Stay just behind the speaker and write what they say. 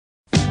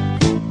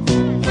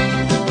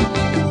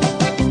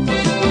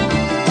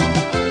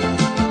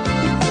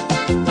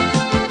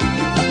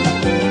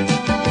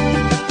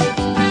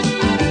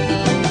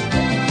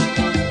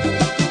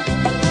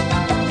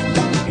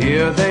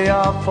Here they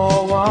are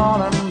for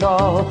one and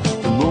all.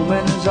 The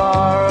Moomins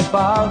are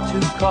about to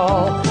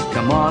call.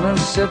 Come on and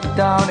sit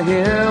down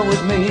here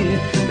with me.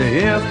 They're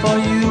here for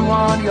you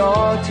on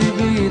your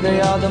TV. They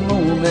are the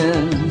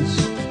Moomins.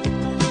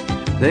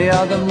 They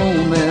are the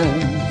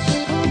Moomins.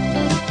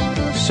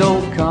 So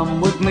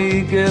come with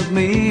me, give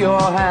me your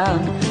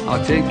hand.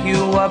 I'll take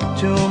you up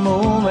to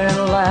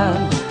Moomin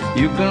land.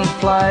 You can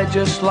fly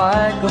just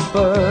like a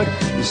bird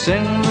and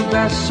sing the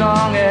best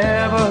song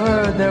ever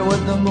heard. There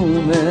with the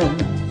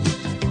Moomins.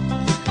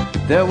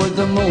 There with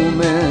the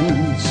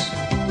Moomins.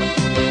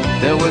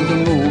 There with the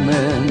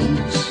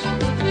Moomins.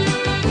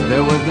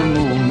 There with the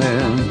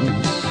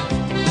Moomins.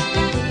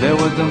 There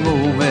with the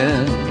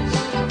Moomins.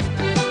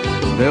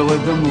 There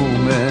with the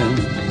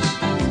Moomins.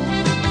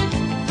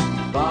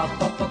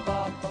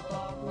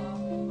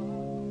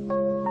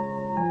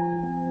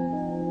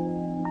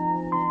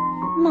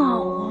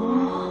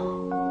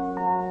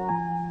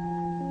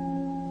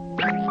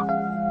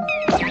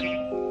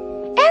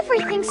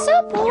 Everything's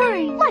so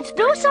boring. Let's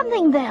do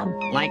something then.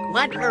 Like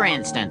what, for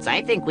instance?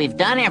 I think we've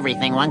done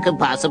everything one could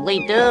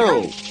possibly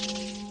do.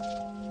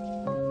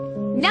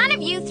 None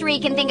of you three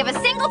can think of a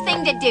single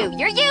thing to do.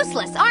 You're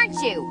useless, aren't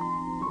you?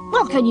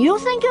 Well, can you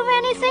think of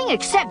anything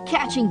except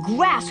catching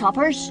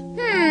grasshoppers?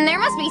 There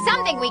must be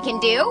something we can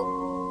do.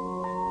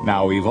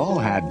 Now, we've all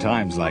had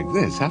times like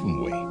this,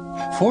 haven't we?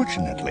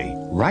 Fortunately,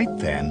 right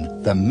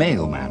then, the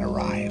mailman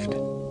arrived.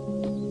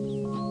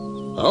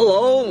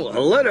 Hello, a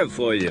letter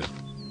for you.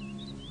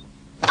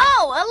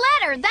 Oh, a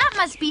letter! That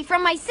must be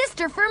from my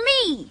sister for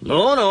me.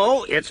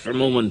 No, it's for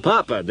Moomin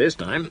Papa this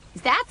time.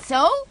 Is that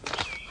so?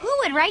 Who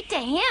would write to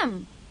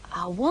him?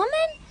 A woman?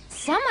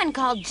 Someone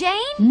called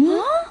Jane?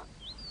 Huh?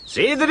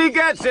 See that he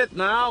gets it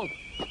now.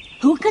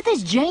 Who could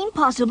this Jane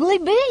possibly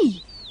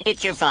be?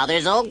 It's your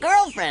father's old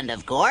girlfriend,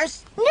 of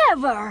course.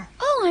 Never.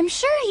 Oh, I'm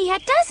sure he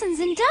had dozens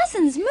and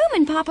dozens.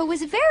 Moomin Papa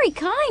was a very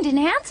kind and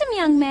handsome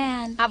young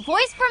man. A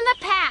voice from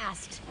the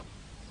past.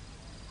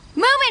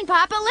 Moomin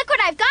Papa, look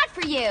what I've got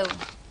for you.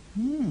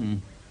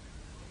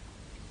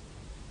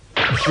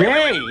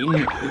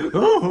 Jane?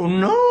 Oh,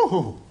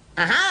 no.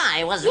 Aha,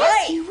 I was Yes,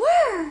 right. you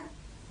were.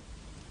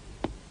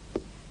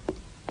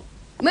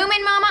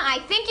 Moomin Mama, I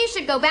think you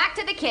should go back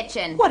to the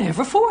kitchen.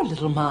 Whatever for,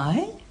 little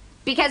Mai?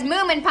 Because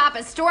Moomin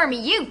Papa's stormy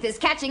youth is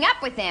catching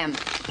up with him.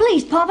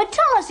 Please, Papa,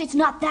 tell us it's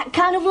not that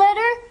kind of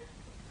letter.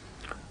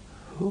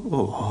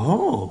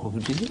 Oh,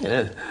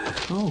 dear.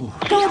 Oh.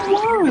 Don't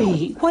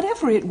worry.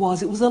 Whatever it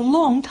was a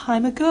long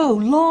time ago,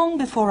 long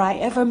before I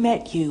ever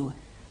met you.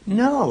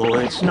 No,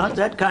 it's not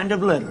that kind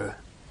of letter.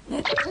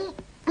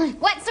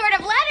 What sort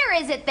of letter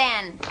is it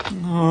then?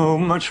 Oh,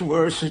 much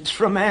worse. It's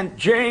from Aunt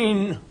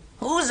Jane.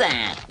 Who's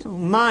that?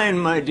 Mine,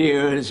 my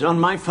dears, on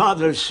my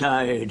father's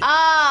side.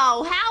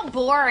 Oh, how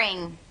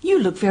boring. You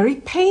look very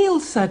pale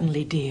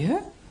suddenly,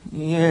 dear.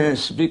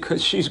 Yes,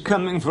 because she's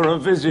coming for a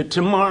visit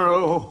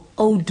tomorrow.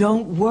 Oh,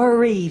 don't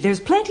worry.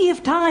 There's plenty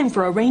of time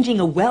for arranging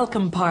a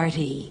welcome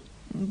party.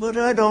 But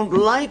I don't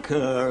like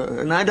her,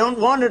 and I don't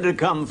want her to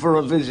come for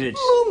a visit.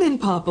 Moomin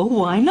Papa,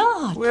 why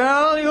not?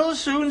 Well, you'll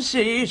soon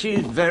see. She's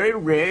very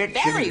rich.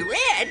 Very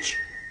rich?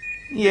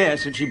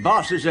 Yes, and she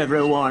bosses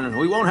everyone.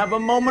 We won't have a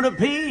moment of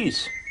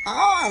peace.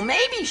 Oh,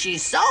 maybe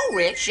she's so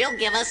rich she'll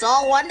give us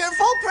all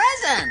wonderful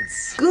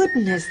presents.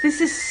 Goodness, this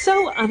is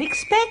so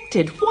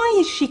unexpected. Why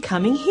is she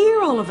coming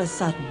here all of a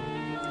sudden?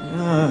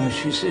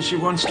 She says she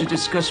wants to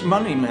discuss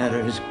money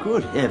matters.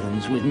 Good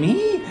heavens, with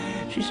me?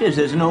 She says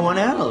there's no one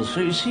else. So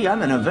you see,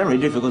 I'm in a very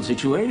difficult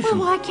situation.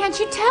 Well, why can't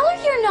you tell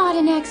her you're not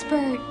an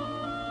expert?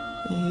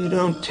 You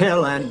don't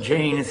tell Aunt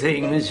Jane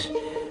things.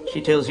 She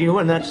tells you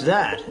and that's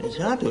that. It's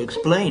hard to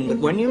explain, but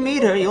when you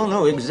meet her, you'll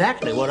know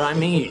exactly what I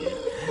mean.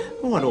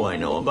 What do I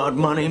know about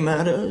money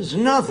matters?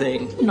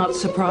 Nothing. Not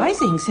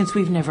surprising, since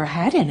we've never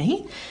had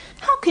any.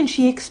 How can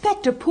she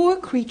expect a poor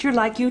creature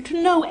like you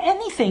to know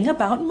anything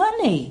about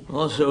money?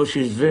 Also,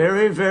 she's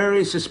very,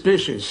 very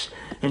suspicious.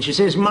 And she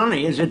says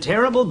money is a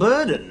terrible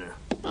burden.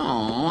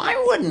 Oh,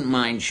 I wouldn't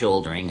mind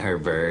shouldering her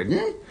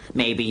burden.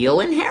 Maybe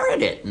you'll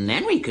inherit it, and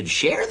then we could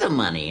share the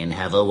money and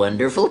have a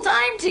wonderful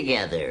time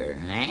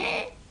together,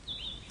 eh?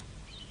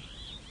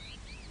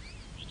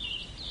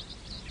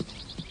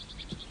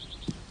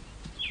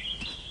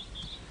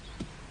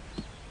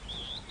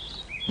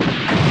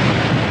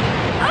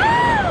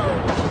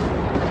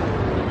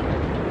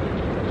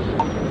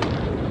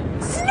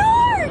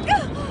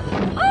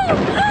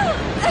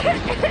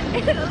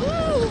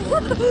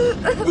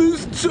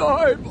 This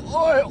time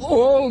I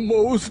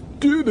almost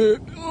did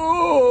it.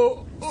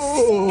 Oh.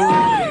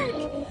 Snark!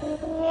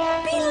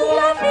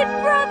 Beloved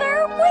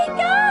brother, wake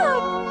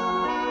up!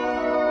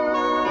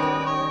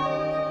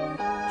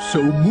 So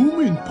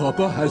Moomin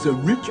Papa has a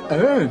rich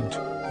aunt.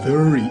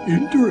 Very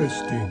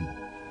interesting.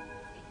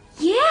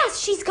 Yes,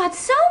 she's got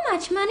so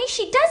much money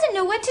she doesn't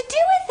know what to do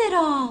with it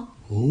all.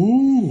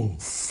 Oh.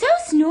 So,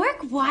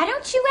 Snork, why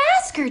don't you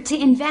ask her to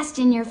invest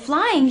in your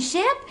flying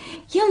ship?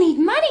 You'll need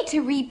money to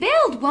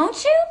rebuild,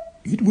 won't you?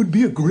 It would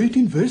be a great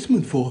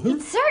investment for her.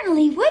 It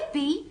certainly would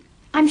be.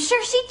 I'm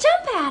sure she'd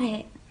jump at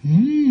it.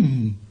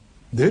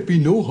 There'd be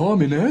no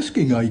harm in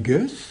asking, I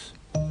guess.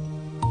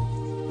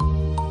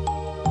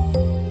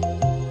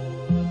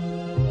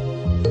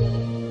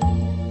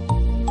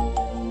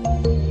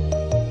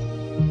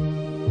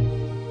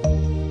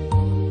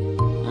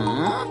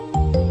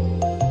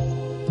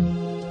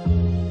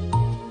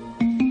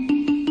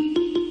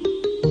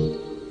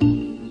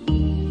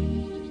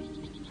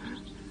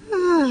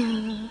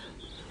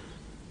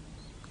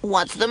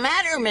 What's the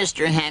matter,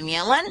 Mr.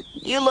 Hemulin?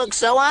 You look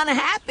so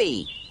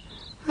unhappy.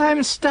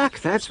 I'm stuck,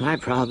 that's my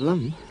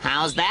problem.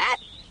 How's that?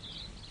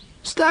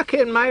 Stuck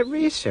in my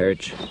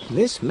research.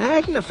 This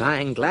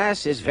magnifying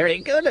glass is very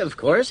good, of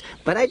course,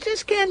 but I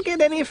just can't get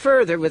any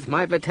further with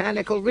my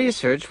botanical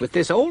research with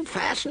this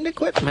old-fashioned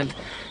equipment.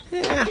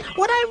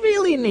 What I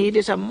really need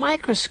is a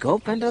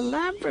microscope and a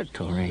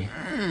laboratory.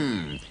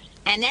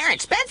 And they're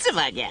expensive,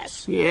 I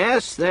guess.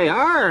 Yes, they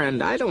are,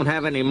 and I don't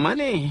have any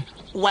money.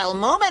 Well,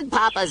 Moomin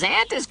Papa's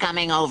aunt is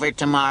coming over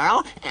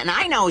tomorrow, and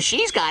I know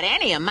she's got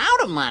any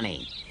amount of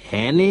money.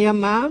 Any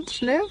amount,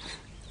 Sniff?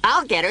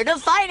 I'll get her to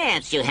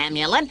finance you,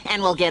 Hemulin,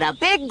 and we'll get a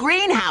big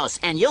greenhouse,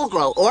 and you'll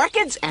grow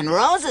orchids and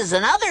roses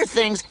and other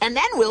things, and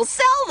then we'll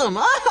sell them.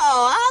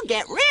 Oh, I'll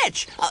get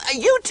rich.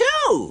 You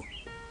too.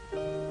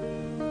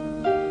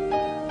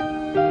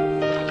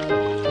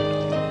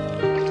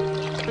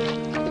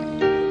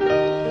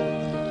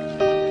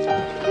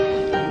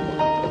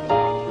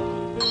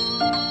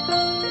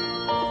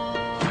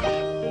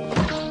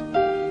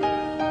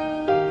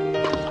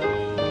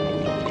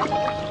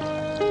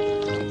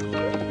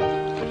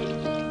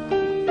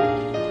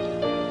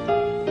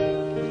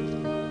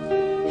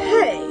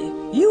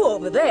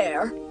 Over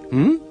there.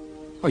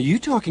 Are you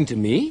talking to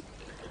me?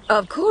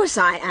 Of course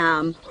I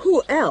am.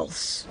 Who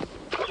else?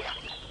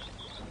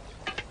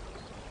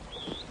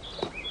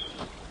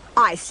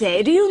 I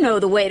say, do you know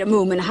the way to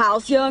Moomin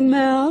House, young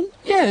man?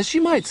 Yes,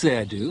 you might say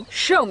I do.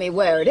 Show me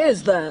where it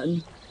is,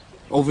 then.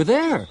 Over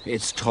there.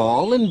 It's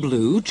tall and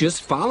blue.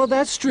 Just follow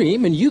that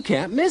stream and you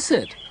can't miss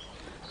it.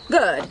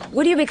 Good.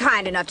 Would you be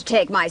kind enough to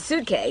take my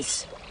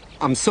suitcase?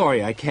 I'm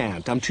sorry I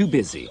can't. I'm too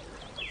busy.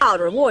 I'll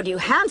reward you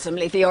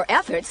handsomely for your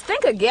efforts.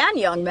 Think again,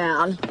 young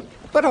man.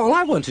 But all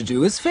I want to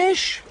do is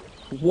fish.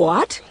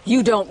 What?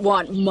 You don't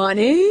want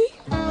money?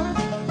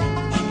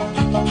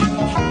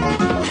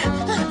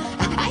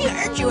 I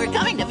heard you were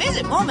coming to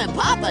visit Moomin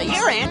Papa.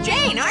 You're Aunt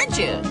Jane, aren't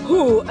you?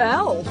 Who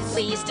else?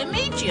 Pleased to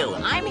meet you.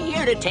 I'm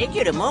here to take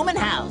you to Moomin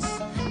House.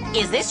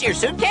 Is this your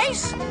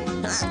suitcase?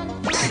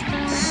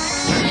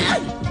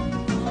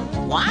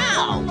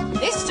 Wow,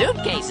 this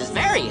suitcase is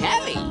very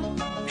heavy.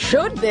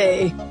 Should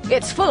be.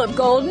 It's full of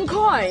golden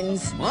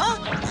coins. What?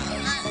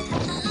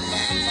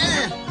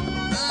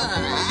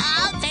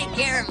 I'll take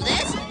care of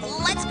this.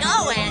 Let's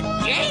go,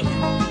 Aunt Jane.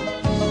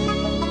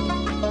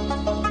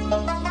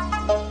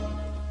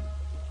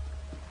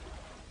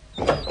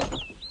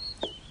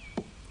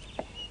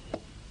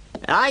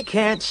 I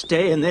can't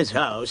stay in this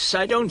house.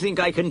 I don't think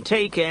I can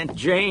take Aunt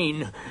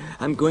Jane.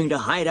 I'm going to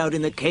hide out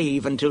in the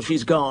cave until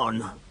she's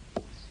gone.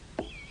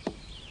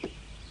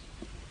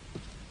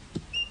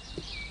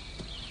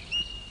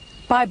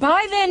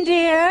 Bye-bye then,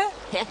 dear.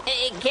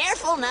 Hey,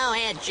 careful now,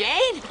 Aunt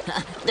Jane.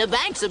 The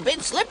bank's a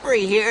bit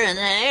slippery here in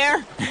the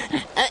air.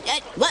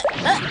 What?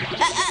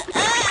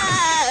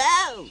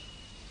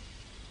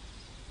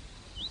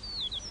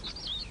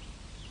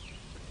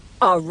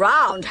 A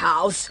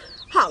roundhouse?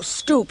 How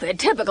stupid.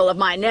 Typical of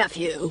my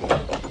nephew.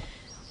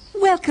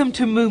 Welcome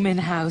to Moomin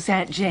House,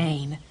 Aunt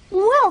Jane.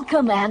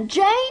 Welcome, Aunt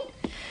Jane.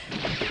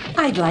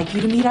 I'd like you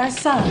to meet our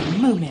son,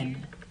 Moomin.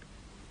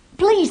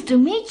 Pleased to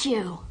meet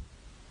you.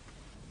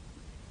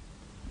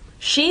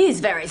 She's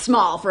very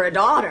small for a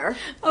daughter.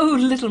 Oh,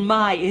 little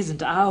Mai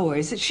isn't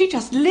ours. She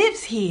just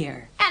lives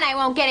here. And I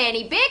won't get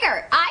any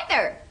bigger,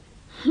 either.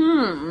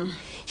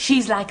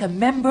 She's like a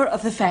member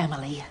of the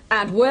family.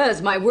 And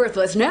where's my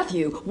worthless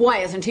nephew? Why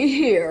isn't he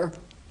here?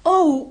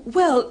 Oh,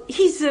 well,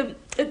 he's,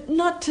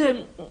 not,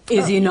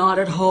 Is he not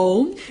at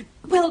home?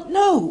 Well,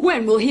 no.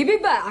 When will he be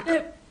back?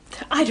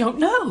 I don't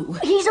know.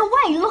 He's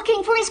away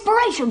looking for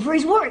inspiration for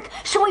his work,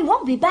 so he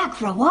won't be back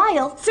for a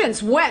while.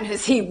 Since when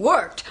has he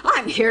worked?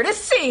 I'm here to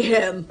see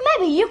him.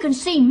 Maybe you can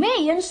see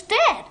me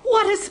instead.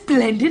 What a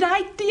splendid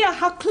idea.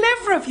 How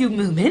clever of you,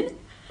 Moomin.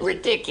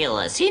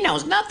 Ridiculous. He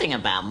knows nothing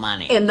about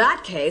money. In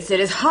that case,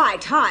 it is high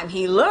time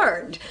he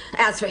learned.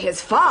 As for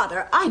his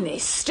father, I may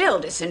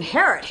still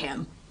disinherit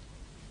him.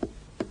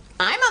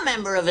 I'm a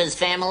member of his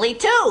family,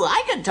 too.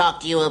 I could talk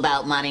to you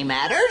about money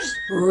matters.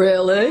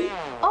 Really?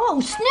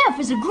 Oh, Sniff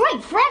is a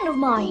great friend of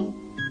mine.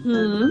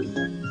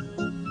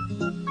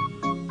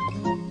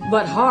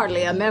 But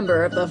hardly a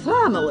member of the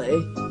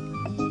family.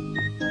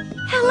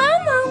 Hello,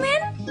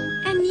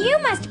 Moomin. And you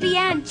must be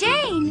Aunt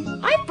Jane.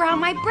 I brought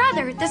my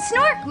brother, the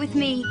Snork, with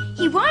me.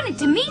 He wanted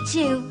to meet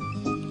you.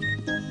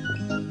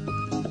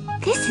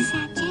 This is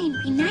Aunt Jane.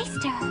 Be nice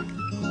to her.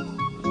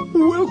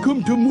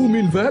 Welcome to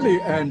Moomin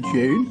Valley, Aunt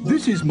Jane.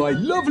 This is my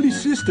lovely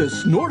sister,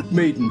 Snork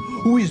Maiden,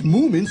 who is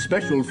Moomin's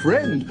special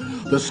friend.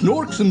 The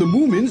Snorks and the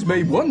Moomins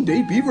may one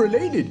day be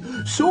related.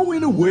 So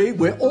in a way,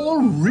 we're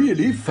all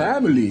really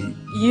family.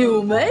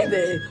 You may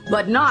be,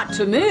 but not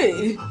to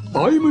me.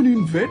 I'm an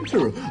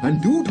inventor,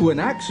 and due to an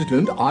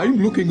accident, I'm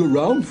looking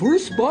around for a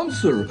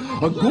sponsor.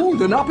 A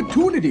golden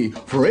opportunity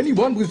for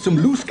anyone with some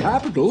loose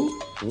capital.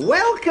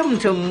 Welcome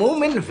to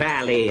Moomin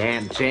Valley,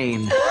 Aunt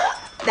Jane.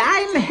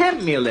 I'm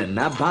Hemulin,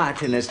 a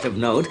botanist of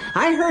note.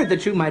 I heard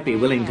that you might be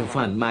willing to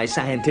fund my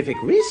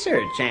scientific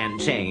research,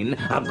 Aunt Jane.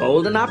 A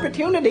golden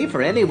opportunity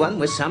for anyone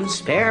with some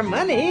spare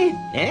money.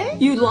 Eh?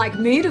 You'd like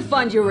me to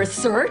fund your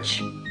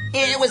research?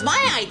 It was my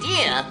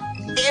idea.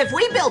 If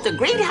we built a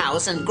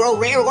greenhouse and grow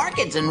rare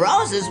orchids and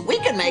roses, we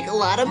could make a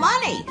lot of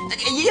money.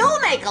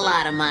 You'll make a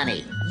lot of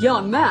money.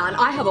 Young man,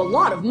 I have a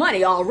lot of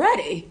money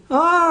already.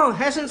 Oh,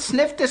 hasn't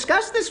Sniff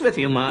discussed this with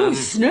you, Mom?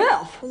 Who's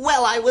Sniff?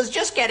 Well, I was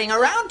just getting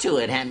around to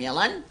it,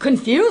 Hemulin.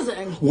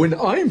 Confusing. When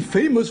I'm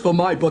famous for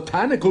my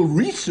botanical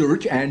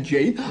research, Aunt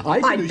Jane,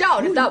 I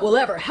doubt if that will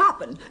ever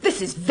happen.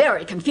 This is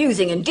very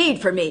confusing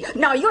indeed for me.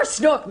 Now, you're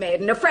Snork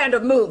Maiden, a friend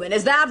of Moomin,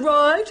 is that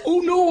right?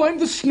 Oh, no, I'm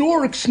the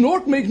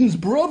Snork Maiden's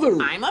brother.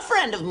 I'm a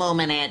friend of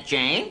Moomin, Aunt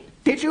Jane.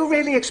 Did you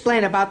really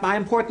explain about my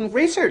important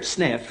research,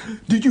 Sniff?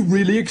 Did you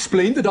really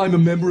explain that I'm a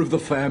member of the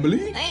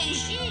family?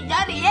 She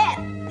done it yet.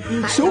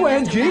 So,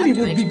 Aunt Jane, it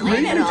would be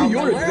greatly to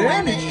your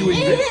advantage to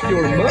invest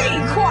your money.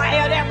 Be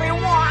quiet, everyone!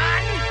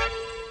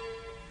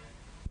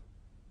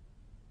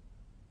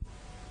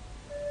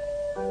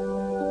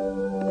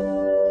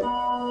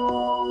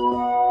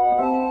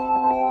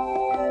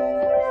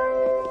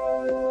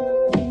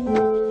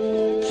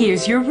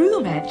 Here's your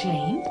room, Aunt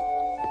Jane.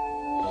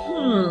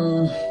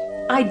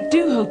 I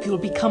do hope you'll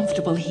be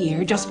comfortable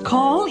here. Just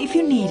call if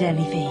you need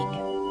anything.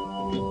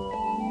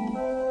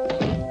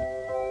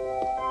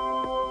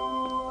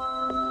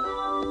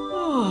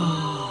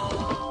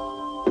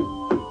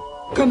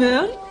 Come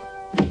in.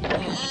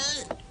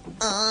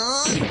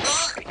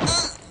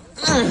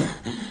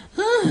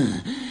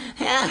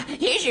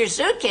 Here's your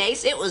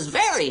suitcase. It was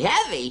very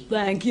heavy.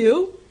 Thank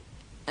you.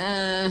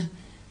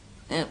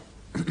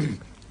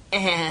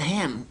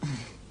 Him.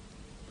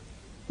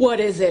 What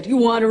is it? You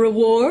want a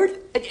reward?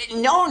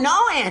 No,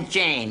 Aunt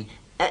Jane.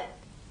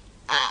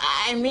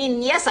 I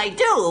mean, yes, I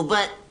do,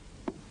 but...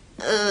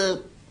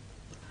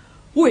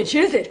 Which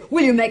is it?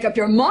 Will you make up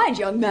your mind,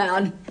 young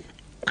man?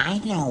 I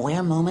know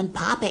where Moomin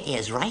Papa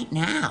is right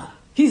now.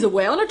 He's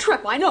away on a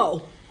trip, I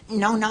know.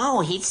 No,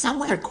 he's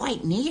somewhere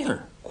quite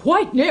near.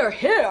 Quite near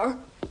here?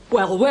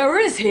 Well, where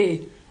is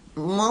he?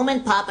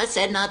 Moomin Papa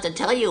said not to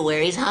tell you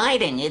where he's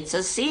hiding. It's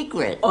a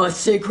secret. A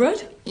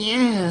secret?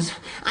 Yes.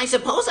 I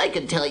suppose I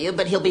could tell you,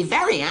 but he'll be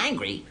very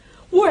angry.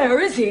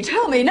 Where is he?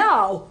 Tell me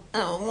now.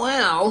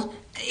 Well,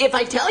 if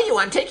I tell you,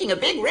 I'm taking a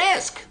big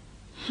risk.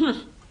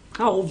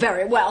 Oh,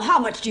 very well. How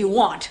much do you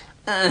want?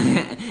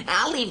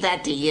 I'll leave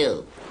that to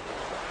you.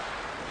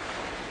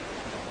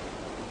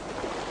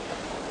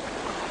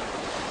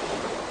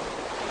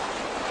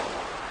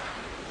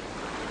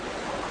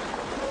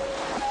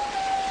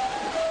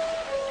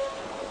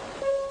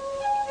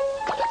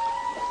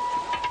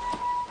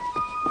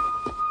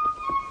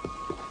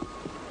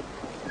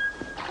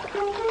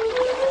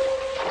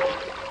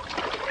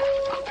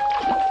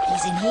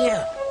 In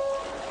here.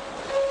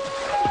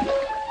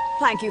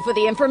 Thank you for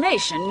the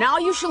information. Now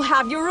you shall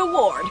have your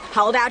reward.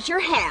 Hold out your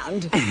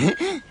hand.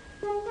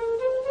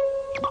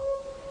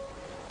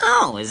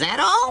 Oh, is that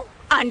all?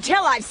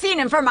 Until I've seen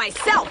him for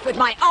myself with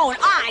my own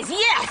eyes,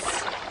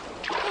 yes!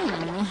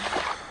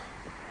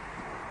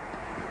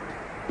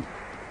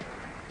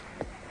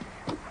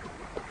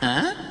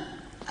 Huh?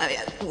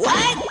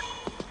 What?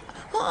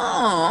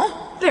 Oh.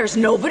 There's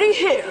nobody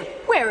here.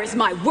 Where is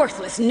my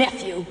worthless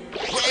nephew?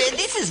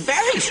 This is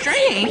very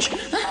strange.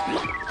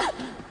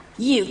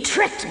 You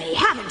tricked me,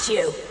 haven't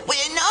you?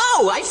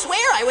 No, I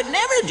swear I would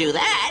never do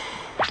that.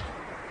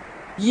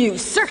 You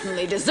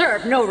certainly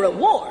deserve no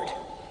reward.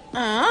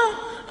 No,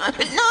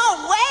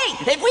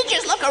 wait! If we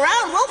just look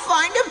around, we'll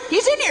find him.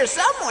 He's in here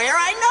somewhere,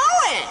 I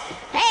know it.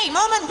 Hey,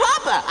 Moomin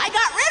Papa, I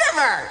got rid of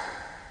her.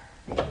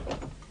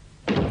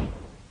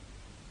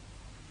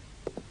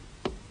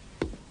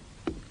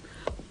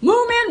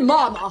 Moomin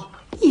Mama!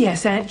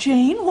 Yes, Aunt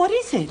Jane, what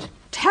is it?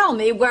 Tell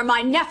me where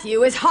my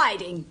nephew is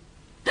hiding.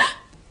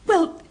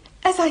 Well,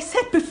 as I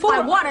said before...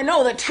 I want to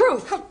know the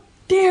truth. Oh,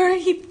 dear,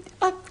 he's...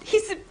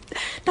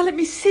 Now, let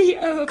me see.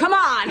 Come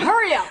on,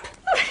 hurry up.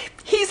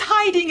 He's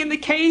hiding in the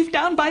cave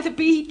down by the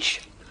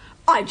beach.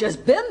 I've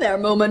just been there,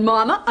 Moomin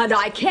Mama, and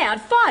I can't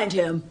find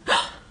him.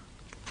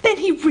 Then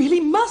he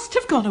really must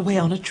have gone away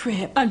on a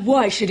trip. And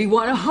why should he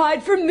want to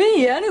hide from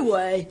me,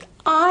 anyway?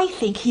 I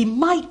think he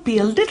might be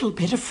a little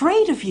bit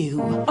afraid of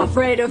you.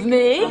 Afraid of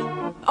me?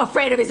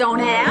 Afraid of his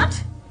own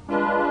aunt?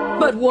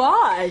 But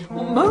why?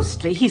 Well,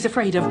 mostly he's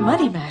afraid of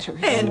money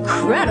matters.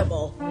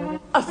 Incredible!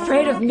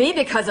 Afraid of me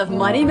because of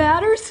money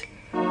matters?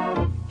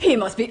 He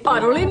must be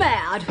utterly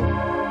mad.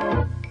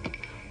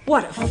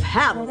 What a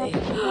family.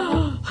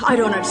 I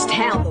don't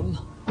understand them.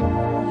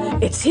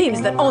 It seems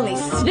that only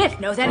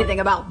Sniff knows anything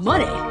about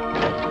money.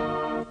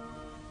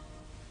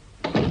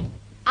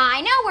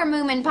 I know where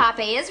Moomin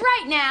Papa is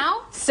right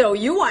now. So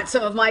you want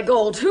some of my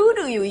gold too,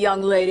 do you,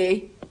 young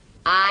lady?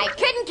 I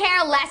couldn't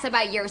care less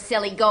about your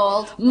silly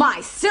gold.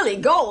 My silly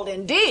gold,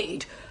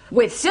 indeed.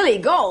 With silly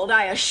gold,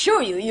 I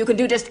assure you, you can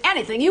do just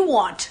anything you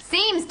want.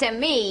 Seems to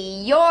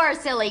me your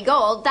silly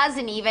gold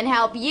doesn't even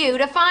help you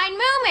to find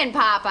Moomin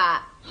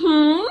Papa.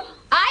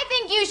 I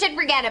think you should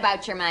forget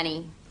about your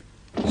money.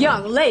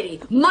 Young lady,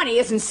 money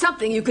isn't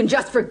something you can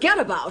just forget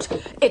about.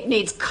 It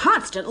needs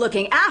constant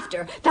looking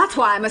after. That's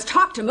why I must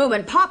talk to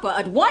Moomin Papa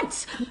at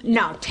once.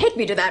 Now take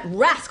me to that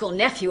rascal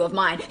nephew of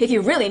mine, if you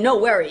really know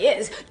where he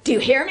is. Do you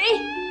hear me?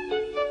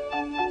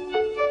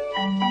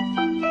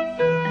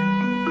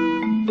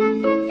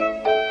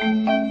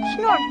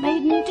 Snort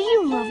Maiden, do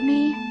you love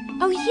me?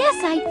 Oh,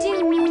 yes, I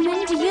do,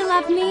 Moomin. Do you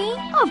love me?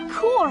 Of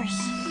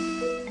course.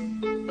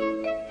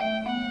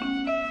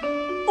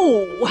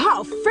 Oh,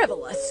 how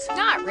frivolous.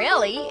 Not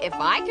really. If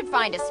I could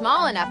find a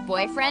small enough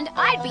boyfriend,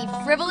 I'd be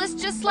frivolous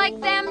just like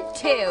them,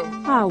 too.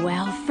 Oh,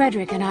 well,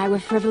 Frederick and I were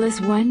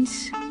frivolous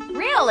once.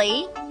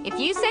 Really? If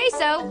you say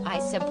so, I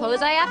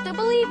suppose I have to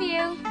believe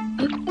you.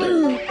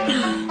 Look!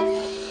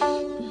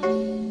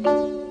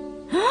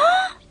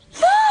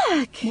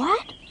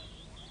 What?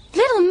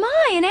 Little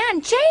Mai and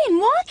Aunt Jane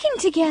walking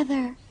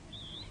together.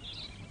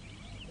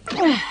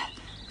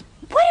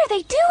 What are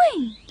they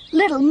doing?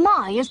 Little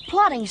Mai is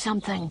plotting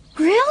something.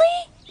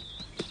 Really?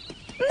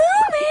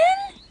 Moomin!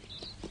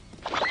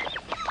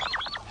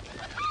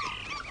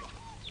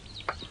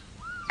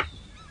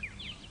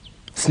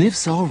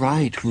 Sniff's all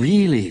right,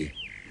 really.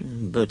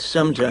 But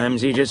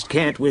sometimes he just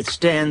can't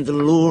withstand the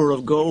lure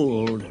of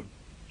gold.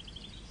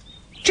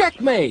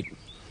 Checkmate!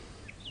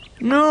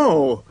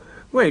 No!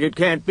 Wait, it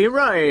can't be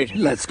right.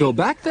 Let's go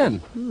back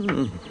then.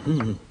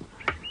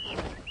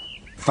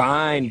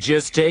 Fine,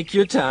 just take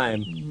your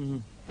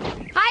time.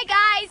 Hi,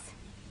 guys.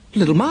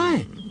 Little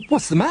Mai,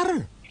 what's the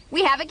matter?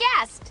 We have a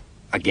guest.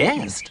 A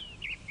guest?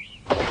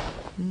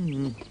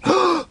 Moomin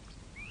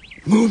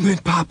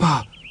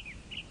Papa!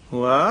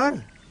 What?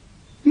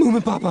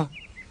 Moomin Papa!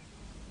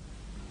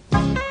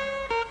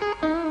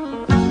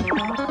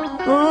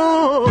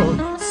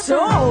 Oh!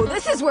 So,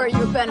 this is where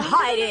you've been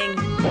hiding.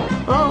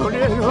 Oh,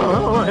 dear.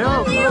 Oh,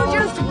 help. You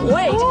just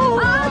wait.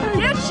 I'll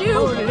get you.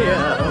 Oh,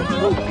 dear.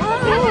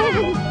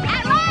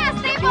 At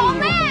last, they've all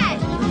met.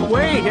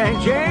 Wait,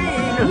 Aunt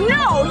Jane.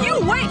 No, you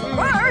wait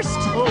first.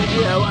 Oh,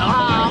 dear.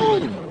 Ow.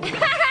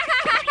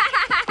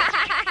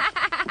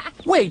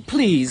 Wait,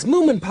 please.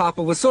 Moomin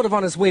Papa was sort of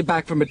on his way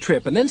back from a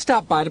trip and then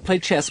stopped by to play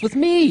chess with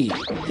me.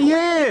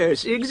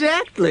 Yes,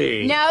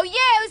 exactly. No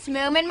use.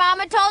 Moomin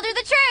Mama told her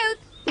the truth.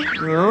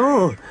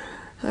 Oh,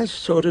 I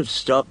sort of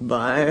stopped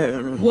by.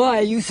 Why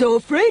are you so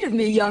afraid of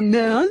me, young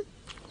man?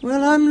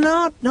 Well, I'm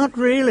not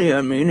really.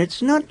 I mean,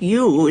 it's not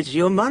you, it's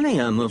your money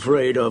I'm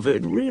afraid of.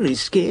 It really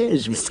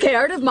scares me.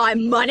 Scared of my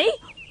money?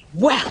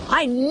 Well,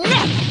 I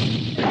never...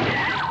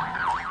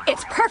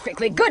 It's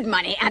perfectly good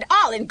money and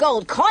all in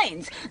gold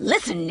coins.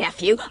 Listen,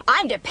 nephew,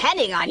 I'm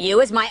depending on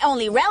you as my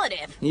only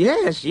relative.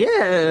 Yes,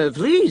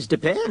 please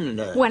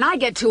depend. When I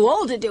get too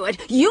old to do it,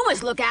 you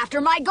must look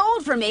after my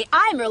gold for me.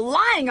 I'm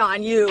relying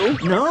on you.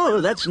 No,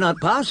 that's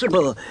not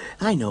possible.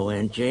 I know,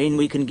 Aunt Jane,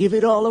 we can give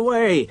it all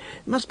away.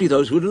 Must be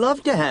those who'd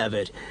love to have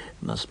it.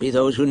 Must be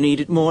those who need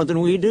it more than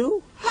we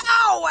do.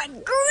 How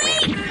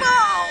ungrateful!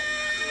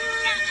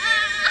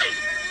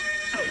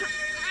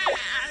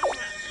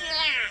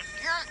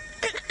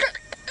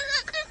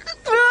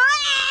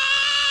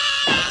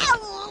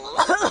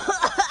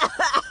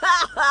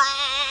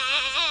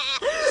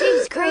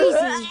 She's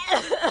crazy.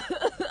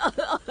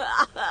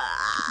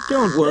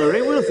 Don't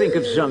worry, we'll think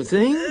of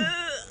something.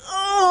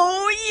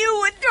 Oh, you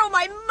would throw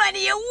my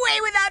money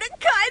away without a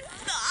kind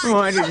thought. Oh,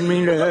 I didn't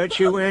mean to hurt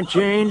you, Aunt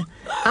Jane.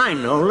 I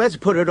know, let's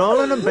put it all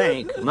in a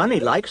bank. Money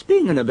likes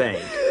being in a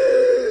bank.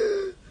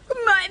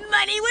 My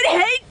money would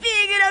hate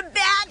being in a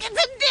bank.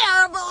 It's a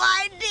terrible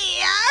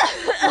idea.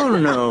 Oh,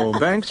 no,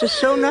 banks are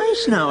so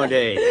nice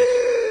nowadays.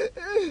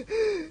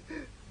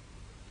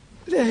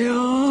 They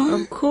are?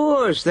 Of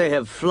course, they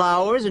have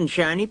flowers and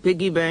shiny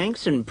piggy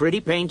banks and pretty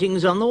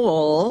paintings on the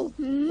wall.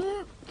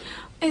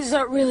 Is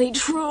that really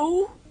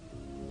true?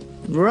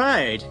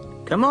 Right.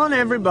 Come on,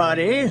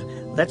 everybody.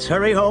 Let's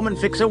hurry home and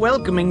fix a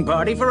welcoming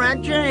party for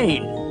Aunt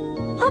Jane.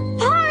 A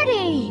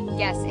party!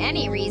 Guess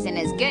any reason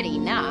is good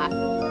enough.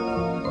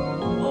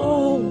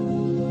 Oh.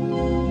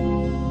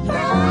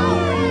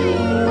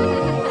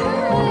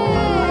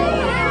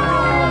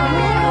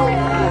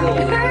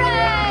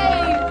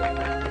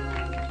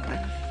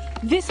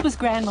 This was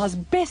Grandma's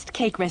best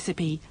cake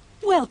recipe.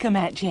 Welcome,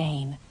 Aunt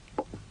Jane.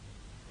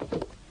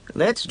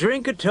 Let's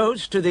drink a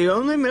toast to the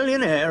only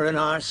millionaire in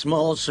our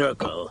small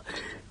circle.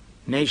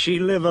 May she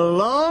live a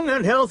long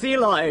and healthy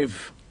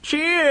life.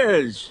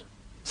 Cheers!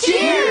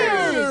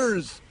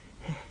 Cheers!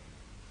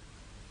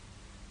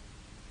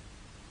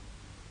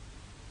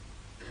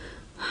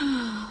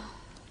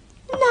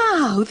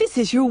 Now, this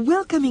is your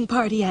welcoming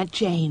party, Aunt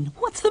Jane.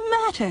 What's the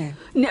matter?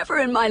 Never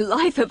in my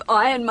life have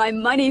I and my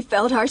money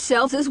felt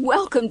ourselves as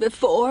welcome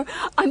before.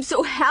 I'm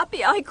so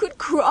happy I could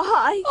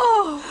cry.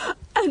 Oh,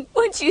 And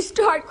once you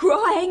start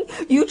crying,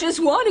 you just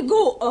want to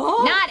go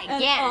on. Not and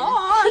again.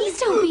 on. Please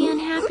don't be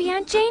unhappy,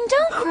 Aunt Jane.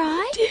 Don't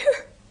cry.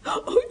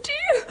 Oh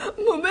dear,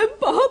 Moomin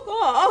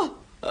Papa.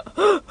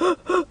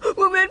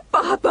 Moomin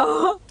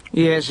Papa.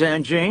 Yes,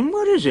 Aunt Jane,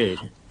 what is it?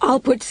 I'll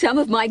put some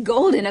of my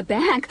gold in a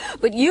bank,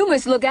 but you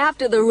must look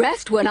after the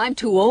rest when I'm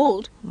too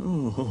old.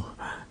 Oh.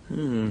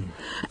 And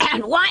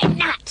why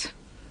not?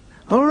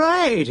 All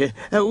right.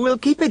 We'll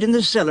keep it in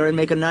the cellar and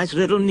make a nice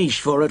little niche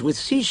for it with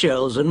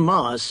seashells and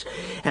moss.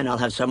 And I'll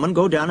have someone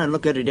go down and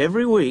look at it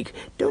every week.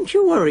 Don't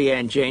you worry,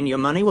 Aunt Jane. Your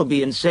money will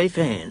be in safe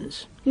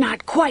hands.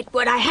 Not quite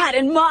what I had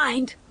in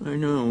mind. I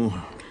know.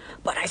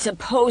 But I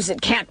suppose it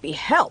can't be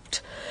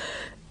helped.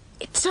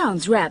 It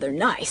sounds rather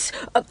nice,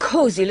 a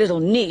cozy little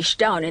niche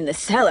down in the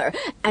cellar,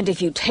 and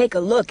if you take a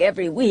look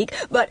every week,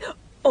 but,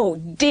 oh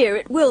dear,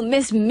 it will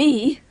miss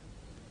me.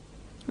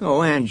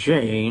 Oh, Aunt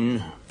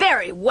Jane.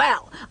 Very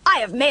well. I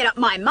have made up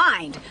my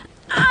mind.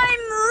 I'm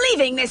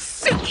leaving this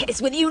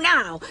suitcase with you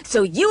now,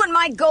 so you and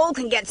my gold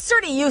can get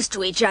sort of used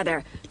to each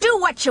other. Do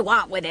what you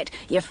want with it.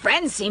 Your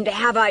friends seem to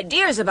have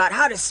ideas about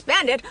how to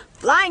spend it.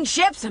 Flying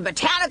ships and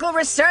botanical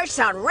research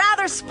sound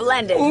rather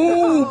splendid.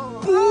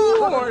 Oh,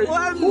 boy!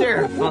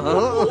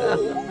 Wonderful.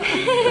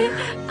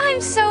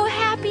 I'm so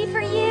happy for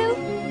you.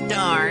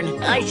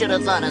 Darn, I should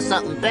have thought of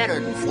something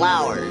better than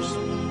flowers.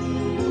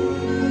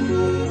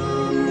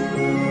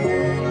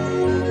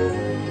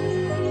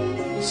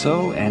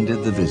 So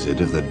ended the visit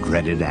of the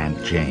dreaded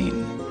Aunt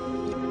Jane.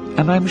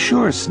 And I'm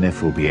sure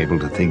Sniff will be able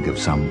to think of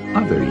some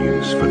other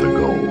use for the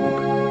gold.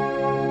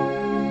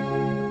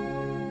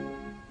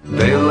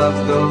 They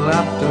love the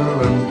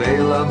laughter and they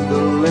love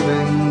the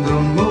living, the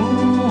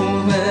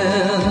Moomins.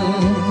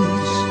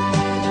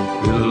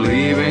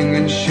 Believing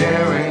and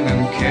sharing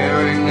and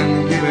caring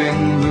and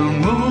giving, the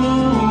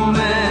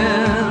Moomins.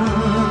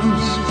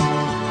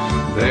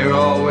 They're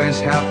always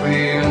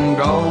happy and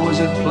always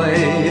at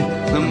play.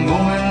 The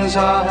Moomins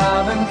are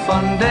having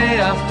fun day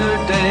after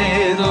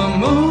day. The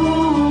Moomins.